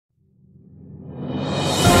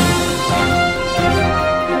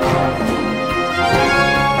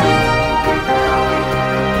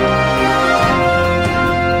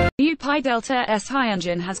Delta's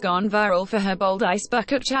HyunJin has gone viral for her bold ice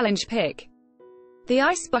bucket challenge pic. The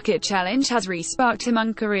ice bucket challenge has re-sparked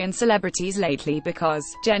among Korean celebrities lately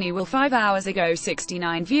because Jennie will 5 hours ago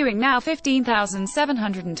 69 viewing now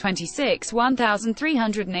 15,726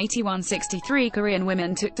 1,381 63 Korean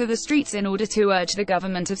women took to the streets in order to urge the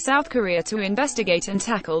government of South Korea to investigate and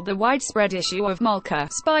tackle the widespread issue of Molka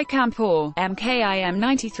spy camp or MKIM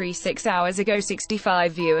 93 6 hours ago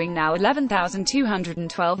 65 viewing now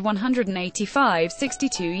 11,212 185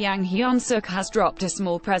 62 Yang Hyun-suk has dropped a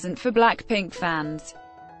small present for Blackpink fans.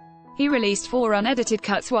 He released 4 unedited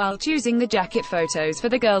cuts while choosing the jacket photos for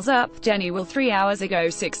the girls up. Jennie will 3 hours ago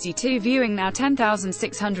 62 viewing now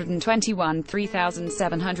 10,621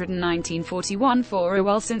 3,719 41 for a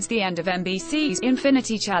while since the end of MBC's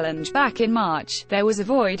Infinity Challenge back in March. There was a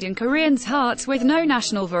void in Koreans' hearts with no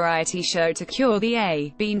national variety show to cure the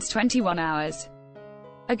A-Beans 21 hours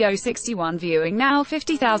ago 61 viewing now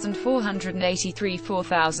 50,483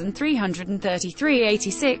 4,333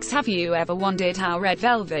 86 Have you ever wondered how Red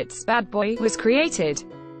Velvet's Bad Boy was created?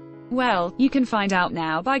 Well, you can find out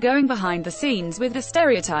now by going behind the scenes with the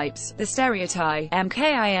stereotypes. The stereotype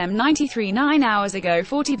MKIM 93 9 hours ago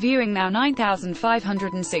 40 viewing now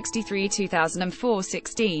 9,563 2004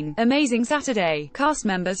 16 Amazing Saturday. Cast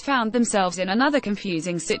members found themselves in another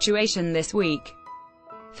confusing situation this week.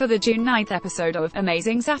 For the June 9th episode of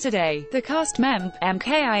Amazing Saturday, the cast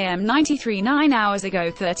MKIM 93 9 hours ago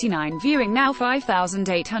 39 viewing now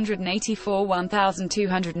 5,884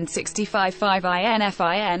 1,265 5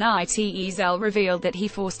 INFINITEZL revealed that he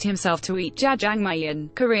forced himself to eat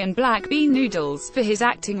jjajangmyeon, Korean black bean noodles, for his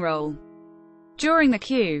acting role. During the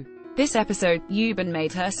Q. This episode, Yubin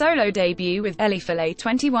made her solo debut with Ellie Filet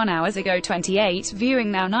 21 hours ago 28 viewing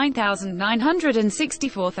now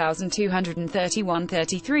 9,964 231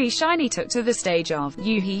 33 SHINee took to the stage of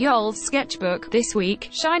Yoo Hee-yeol's sketchbook. This week,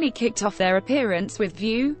 SHINee kicked off their appearance with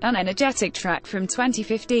View, an energetic track from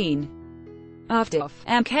 2015. After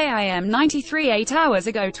MKIM 93 8 hours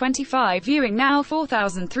ago 25 viewing now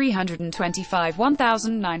 4,325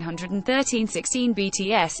 1,913 16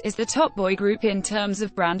 BTS is the top boy group in terms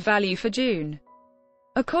of brand value for June.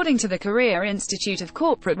 According to the Korea Institute of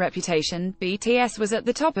Corporate Reputation, BTS was at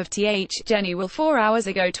the top of TH. Jennie will 4 hours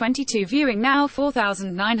ago 22 viewing now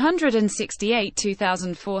 4,968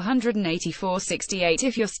 2,484 68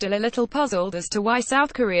 If you're still a little puzzled as to why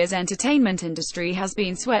South Korea's entertainment industry has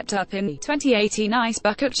been swept up in the 2018 Ice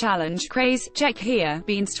Bucket Challenge craze, check here.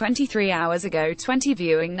 Beans 23 hours ago 20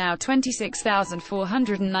 viewing now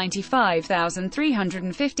 26,495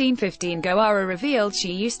 315 15 Goara revealed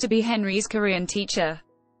she used to be Henry's Korean teacher.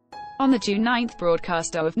 On the June 9th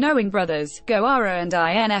broadcast of Knowing Brothers, Goara and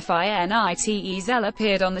INFINITEZL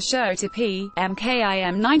appeared on the show to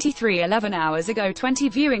MKIM 93 11 hours ago 20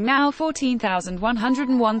 viewing now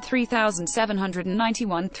 14,101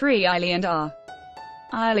 3,791 3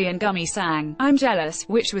 Iley and Gummy sang I'm Jealous,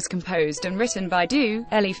 which was composed and written by Do.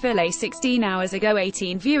 Ellie Filet 16 hours ago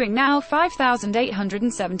 18 viewing now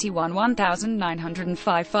 5,871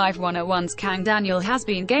 1,905 501's Kang Daniel has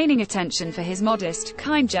been gaining attention for his modest,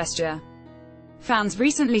 kind gesture. Fans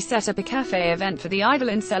recently set up a cafe event for the idol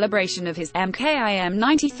in celebration of his MKIM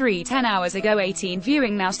 93 10 hours ago 18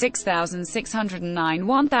 viewing now 6,609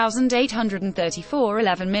 1,834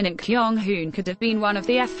 11 Min Kyung-hoon could have been one of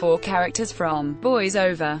the F4 characters from Boys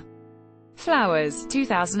Over Flowers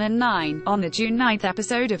 2009. On the June 9th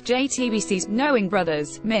episode of JTBC's Knowing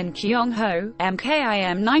Brothers, Min Kyung-ho,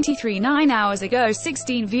 MKIM 93 9 hours ago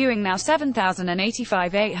 16 viewing now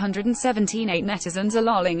 7,085 817 8 netizens are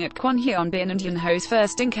lolling at Kwon Hyun-bin and Yoonho's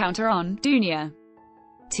first encounter on Dunya.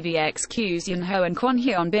 TVXQ's Yoonho and Kwon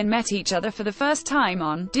Hyun-bin met each other for the first time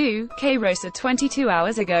on Do. K-Rosa 22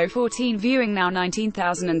 hours ago 14 viewing now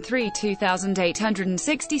 19,003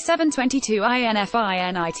 2,867 22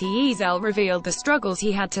 INFINITEZL revealed the struggles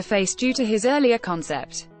he had to face due to his earlier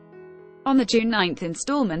concept. On the June 9th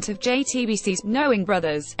installment of JTBC's Knowing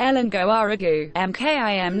Brothers, Ellen Goara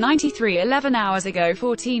MKIM 93 11 hours ago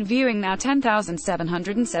 14 viewing now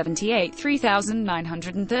 10,778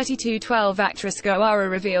 3,932 12 Actress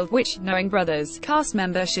Goara revealed which Knowing Brothers cast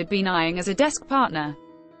member should be eyeing as a desk partner.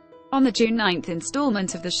 On the June 9th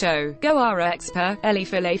installment of the show, Goara Exper, Ellie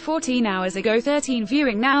Filet 14 hours ago 13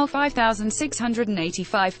 viewing now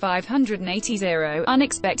 5,685 580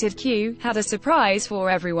 Unexpected Q had a surprise for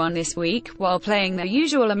everyone this week, while playing their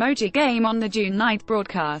usual emoji game on the June 9th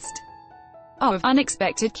broadcast of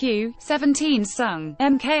Unexpected Q. 17 sung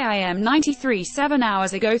MKIM 93 7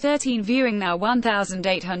 hours ago 13 viewing now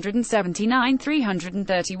 1,879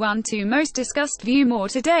 331 2 Most discussed View More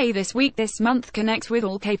Today This Week This Month Connect with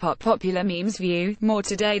all K-pop popular memes View More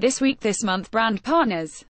Today This Week This Month Brand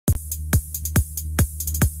Partners